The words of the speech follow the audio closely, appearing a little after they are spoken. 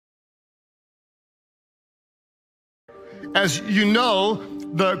As you know,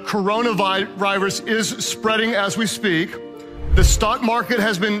 the coronavirus is spreading as we speak. The stock market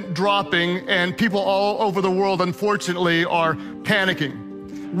has been dropping, and people all over the world, unfortunately, are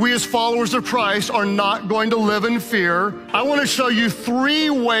panicking. We as followers of Christ are not going to live in fear. I want to show you 3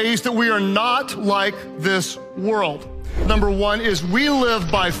 ways that we are not like this world. Number 1 is we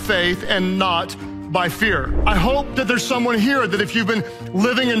live by faith and not by fear. I hope that there's someone here that if you've been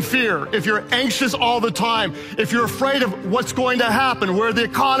living in fear, if you're anxious all the time, if you're afraid of what's going to happen, where the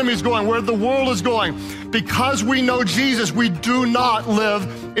economy is going, where the world is going, because we know Jesus, we do not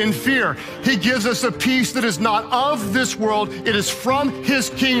live in fear. He gives us a peace that is not of this world. It is from his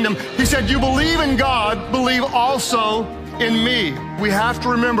kingdom. He said, you believe in God, believe also in me. We have to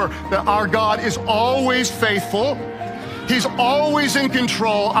remember that our God is always faithful. He's always in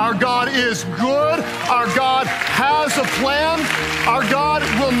control. Our God is good. Our God has a plan. Our God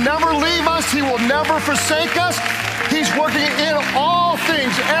will never leave us. He will never forsake us. He's working in all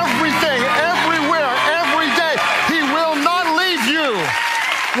things, everything, everywhere, every day. He will not leave you.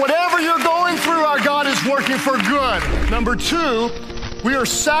 Whatever you're going through, our God is working for good. Number 2, we are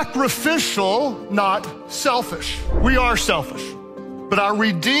sacrificial, not selfish. We are selfish, but our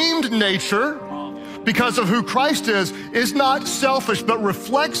redeemed nature, because of who Christ is not selfish, but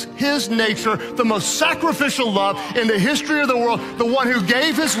reflects his nature, the most sacrificial love in the history of the world. The one who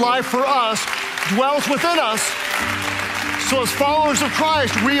gave his life for us dwells within us. So as followers of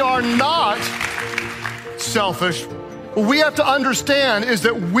Christ, we are not selfish. What we have to understand is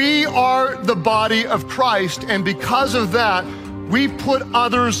that we are the body of Christ, and because of that, we put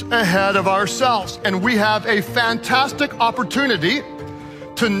others ahead of ourselves. And we have a fantastic opportunity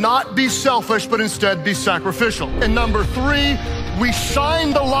to not be selfish, but instead be sacrificial. And number 3, we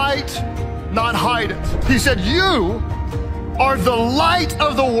shine the light, not hide it. He said, you are the light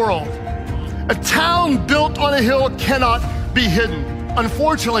of the world. A town built on a hill cannot be hidden.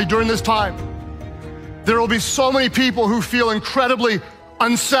 Unfortunately, during this time, there will be so many people who feel incredibly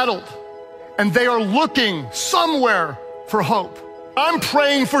unsettled, and they are looking somewhere for hope. I'm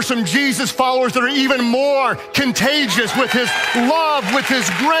praying for some Jesus followers that are even more contagious with his love, with his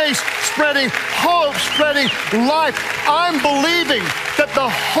grace, spreading hope, spreading life. I'm believing that the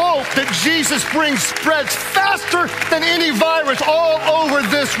hope that Jesus brings spreads faster than any virus all over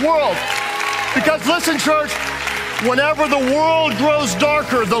this world. Because listen, church, whenever the world grows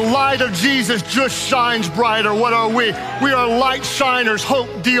darker, the light of Jesus just shines brighter. What are we? We are light shiners,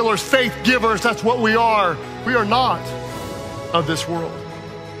 hope dealers, faith givers. That's what we are. We are not of this world.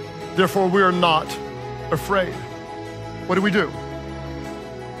 Therefore, we are not afraid. What do?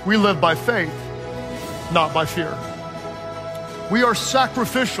 We live by faith, not by fear. We are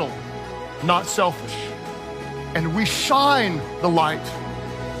sacrificial, not selfish. And we shine the light.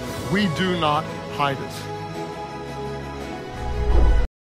 We do not hide it.